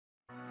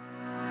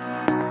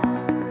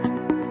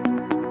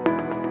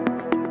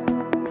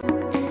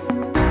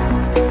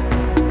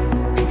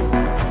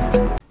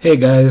Hey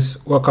guys,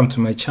 welcome to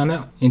my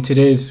channel. In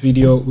today's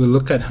video, we'll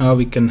look at how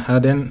we can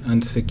harden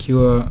and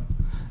secure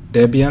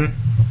Debian.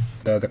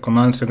 The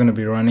commands we're going to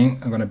be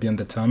running are going to be on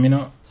the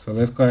terminal. So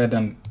let's go ahead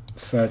and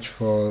search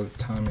for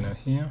terminal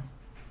here.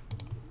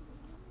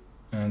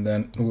 And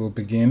then we'll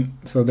begin.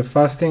 So the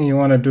first thing you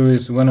want to do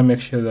is you want to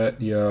make sure that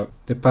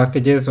the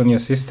packages on your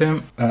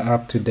system are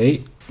up to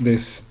date.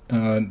 There's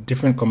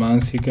different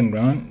commands you can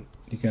run.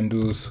 You can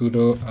do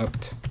sudo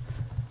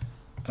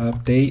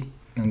update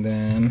and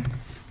then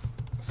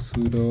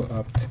sudo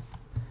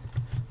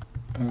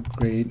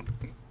upgrade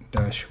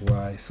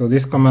 -y. So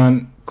this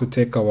command could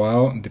take a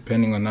while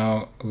depending on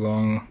how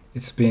long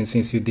it's been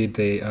since you did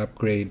the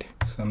upgrade.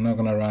 So I'm not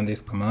going to run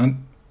this command.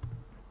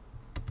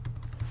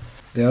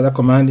 The other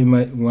command you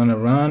might want to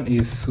run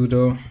is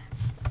sudo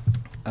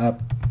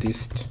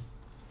dist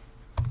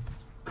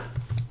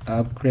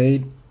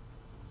upgrade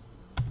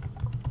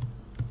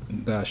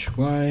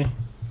 -y,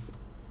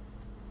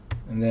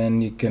 and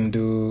then you can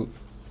do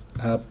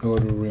apt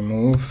auto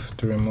remove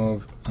to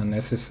remove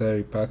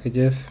unnecessary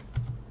packages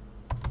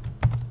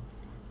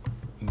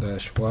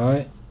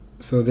 -y.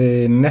 So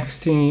the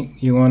next thing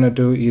you want to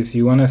do is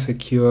you want to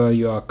secure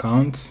your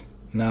accounts.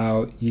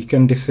 Now you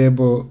can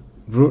disable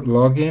root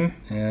login,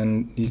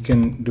 and you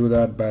can do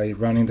that by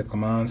running the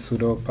command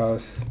sudo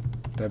pass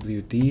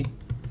wd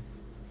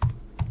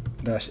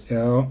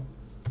 -l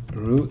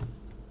root,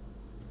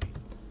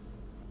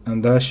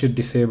 and that should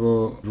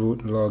disable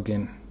root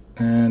login.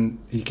 And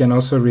you can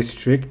also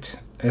restrict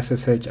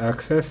SSH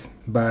access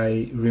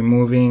by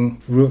removing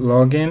root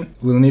login.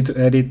 We'll need to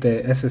edit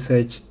the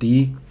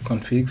sshd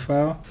config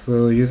file.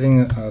 So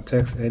using our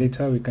text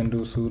editor, we can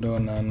do sudo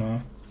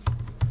nano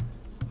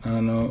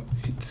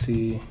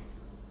etc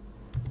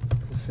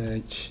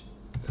ssh.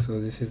 So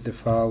this is the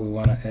file we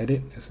want to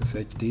edit,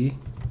 sshd,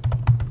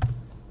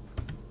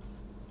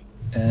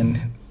 and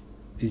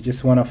you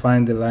just want to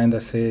find the line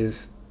that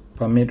says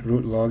permit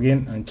root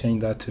login and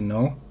change that to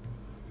no.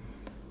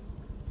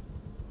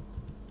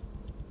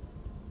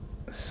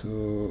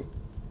 So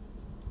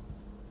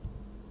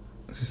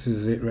this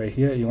is it right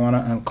here. You want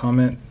to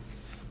uncomment,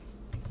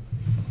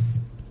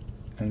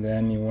 and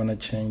then you want to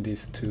change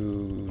this to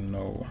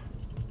no.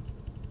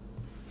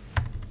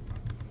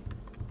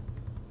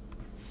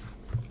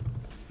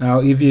 Now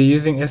if you're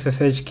using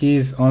SSH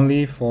keys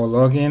only for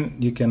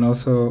login, you can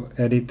also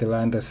edit the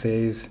line that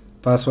says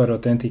password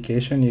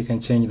authentication. You can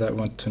change that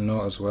one to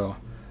no as well.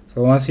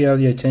 So once you have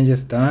your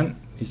changes done,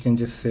 you can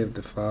just save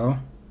the file.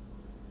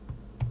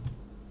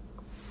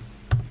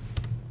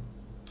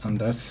 And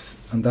that's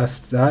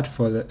that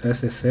for the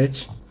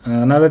SSH.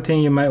 Another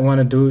thing you might want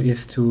to do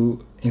is to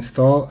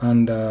install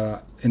and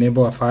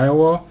enable a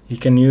firewall. You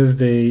can use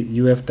the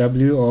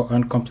UFW or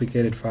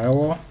uncomplicated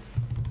firewall.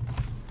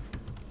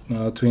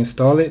 Now to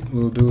install it,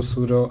 we'll do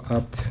sudo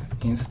apt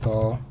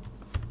install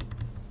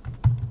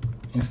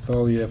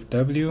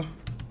UFW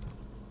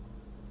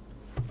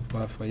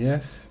for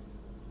yes.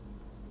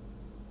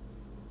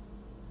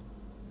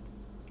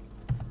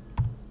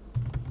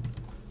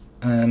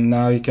 And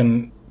now you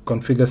can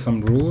configure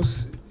some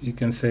rules. You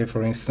can say,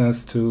 for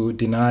instance, to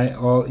deny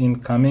all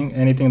incoming,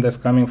 anything that's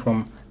coming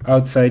from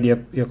outside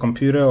your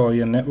computer or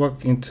your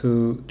network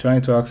into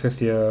trying to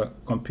access your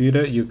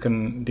computer. You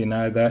can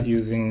deny that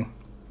using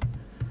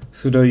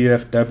sudo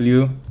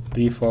UFW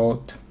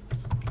default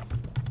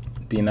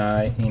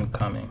deny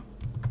incoming.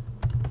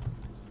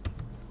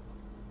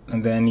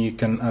 And then you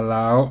can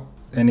allow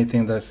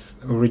anything that's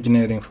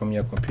originating from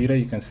your computer.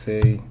 You can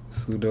say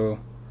sudo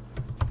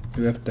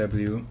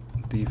UFW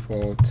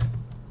default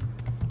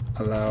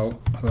allow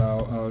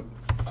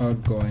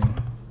outgoing.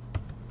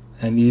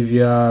 And if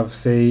you have,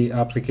 say,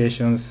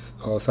 applications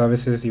or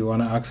services you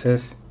want to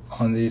access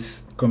on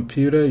this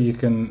computer, you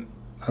can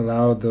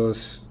allow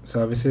those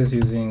services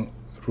using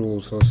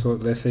rules. So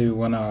let's say you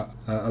want to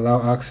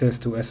allow access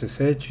to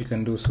SSH, you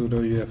can do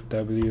sudo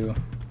UFW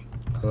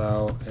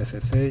allow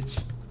SSH.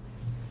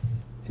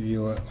 If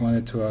you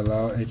wanted to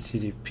allow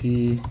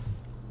HTTP,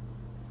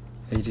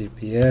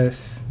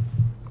 HTTPS,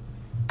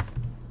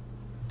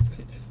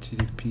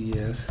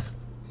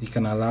 you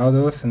can allow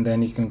those, and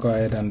then you can go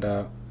ahead and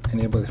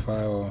enable the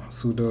firewall.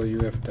 Sudo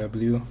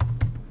UFW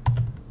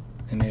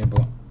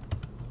enable.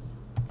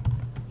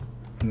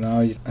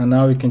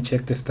 Now we can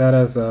check the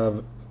status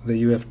of the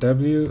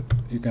UFW.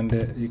 You can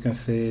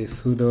say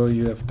sudo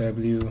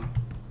UFW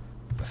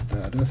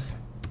status,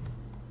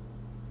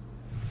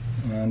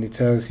 and it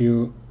tells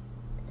you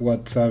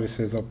what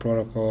services or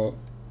protocol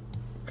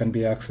can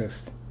be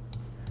accessed.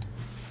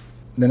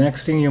 The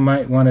next thing you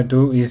might want to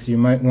do is you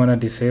might want to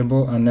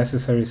disable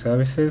unnecessary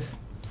services.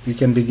 You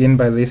can begin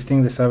by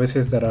listing the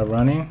services that are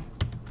running.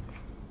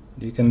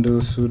 You can do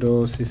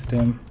sudo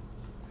systemctl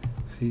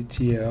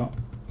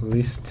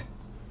list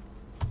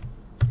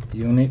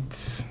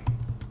units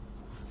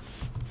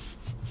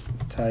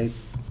type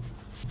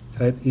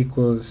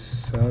equals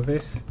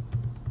service,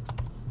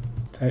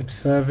 type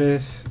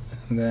service,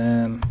 and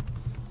then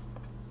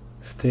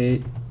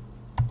state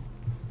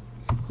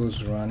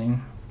equals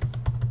running,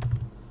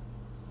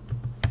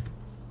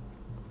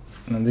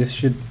 and this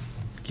should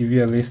give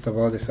you a list of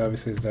all the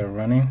services that are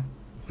running.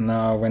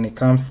 Now when it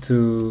comes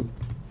to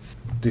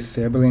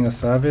disabling a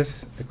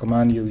service, the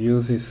command you'll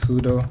use is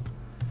sudo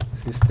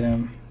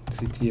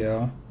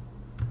systemctl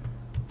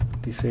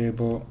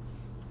disable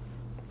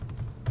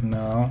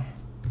now,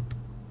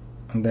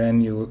 and then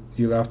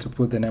you'll have to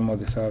put the name of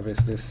the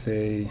service. Let's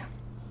say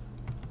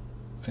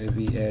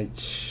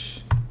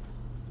avh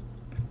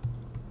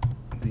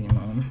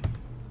daemon,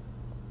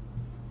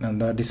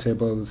 and that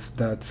disables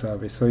that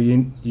service. So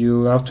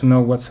you have to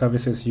know what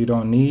services you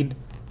don't need.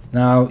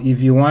 Now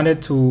if you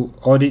wanted to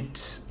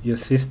audit your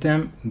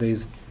system,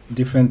 there's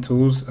different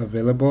tools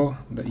available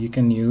that you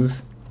can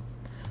use.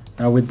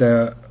 Now with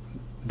the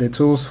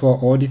tools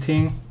for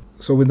auditing,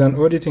 so with an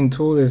auditing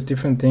tool, there's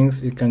different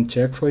things it can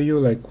check for you,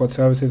 like what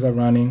services are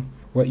running,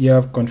 what you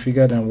have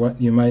configured, and what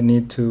you might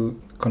need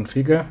to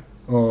configure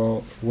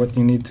or what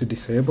you need to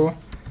disable.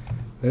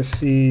 Let's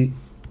see.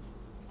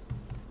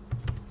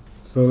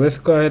 So let's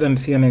go ahead and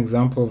see an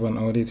example of an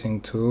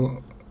auditing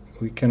tool.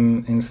 We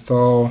can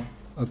install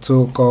a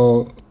tool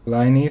called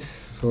Linus.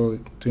 So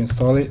to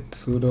install it,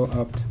 sudo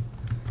apt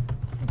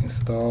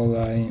install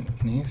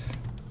Linus.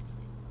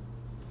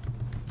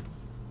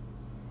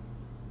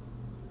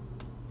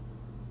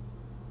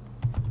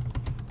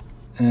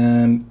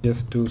 And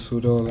just do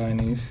sudo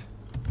Linus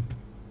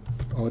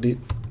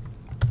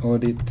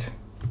audit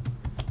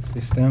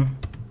system,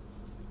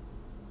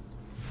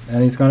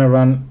 and it's gonna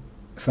run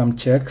some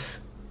checks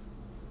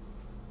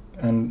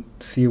and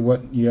see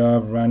what you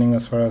have running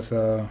as far as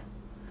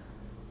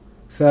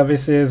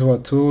services,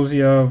 what tools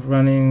you have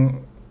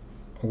running,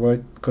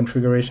 what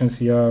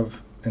configurations you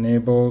have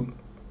enabled,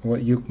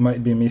 what you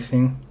might be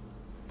missing.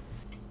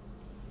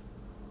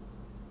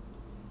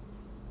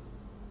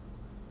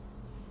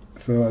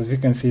 So as you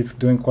can see, it's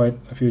doing quite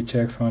a few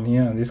checks on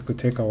here, and this could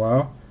take a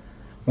while.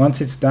 Once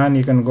it's done,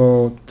 you can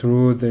go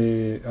through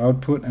the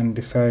output and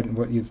decide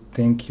what you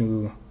think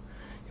you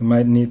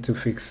might need to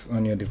fix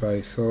on your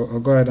device. So I'll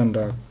go ahead and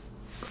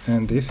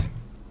end this.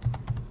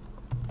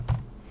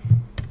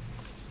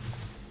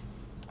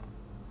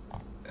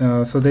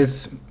 So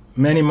there's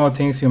many more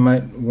things you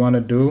might want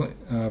to do.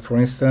 For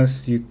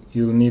instance,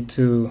 you'll need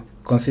to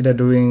consider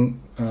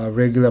doing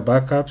regular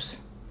backups.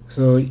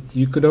 So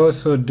you could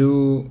also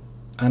do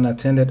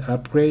unattended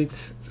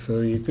upgrades.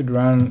 So you could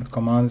run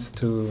commands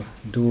to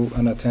do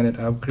unattended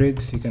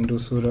upgrades. You can do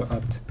sudo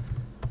apt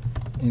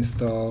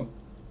install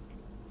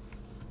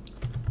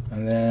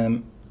and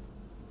then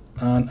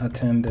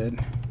unattended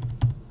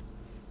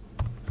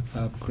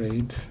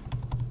upgrades,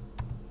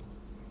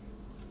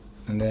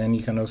 and then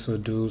you can also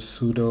do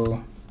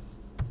sudo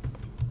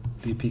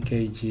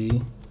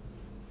dpkg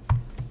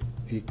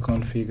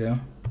reconfigure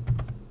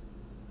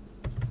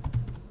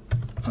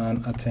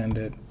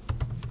unattended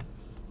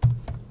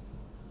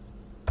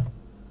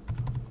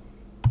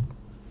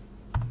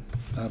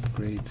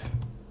upgrades.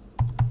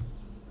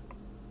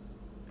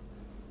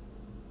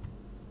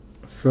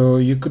 So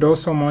you could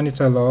also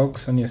monitor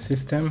logs on your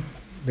system.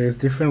 There's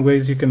different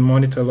ways you can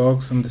monitor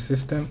logs on the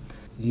system.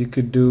 You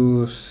could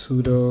do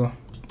sudo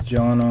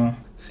journal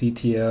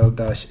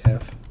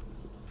ctl-f.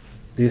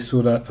 This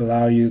would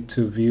allow you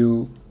to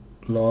view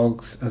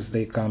logs as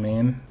they come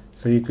in.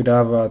 So you could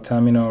have a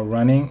terminal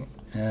running,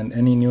 and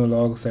any new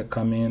logs that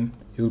come in,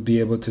 you'll be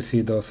able to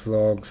see those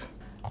logs.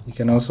 You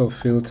can also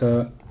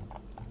filter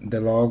the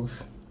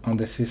logs on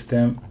the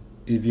system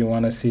if you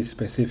want to see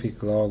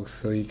specific logs.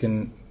 So you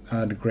can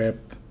add grep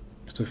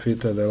to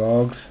filter the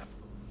logs.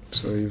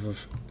 So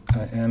if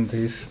I end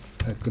this,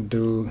 I could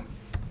do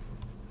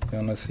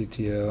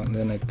CTL, and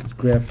then I could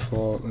grep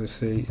for, let's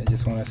say I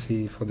just want to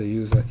see for the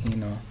user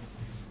ino.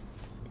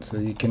 So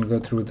you can go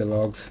through the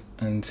logs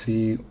and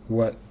see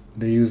what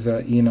the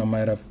user ino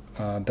might have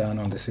done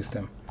on the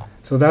system.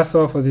 So that's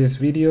all for this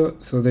video.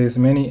 So there's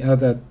many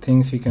other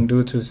things you can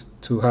do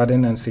to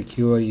harden and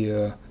secure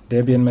your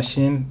Debian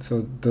machine.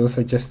 So those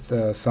are just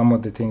some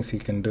of the things you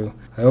can do.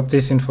 I hope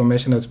this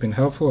information has been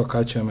helpful. I'll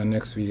catch you on my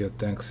next video.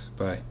 Thanks.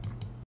 Bye.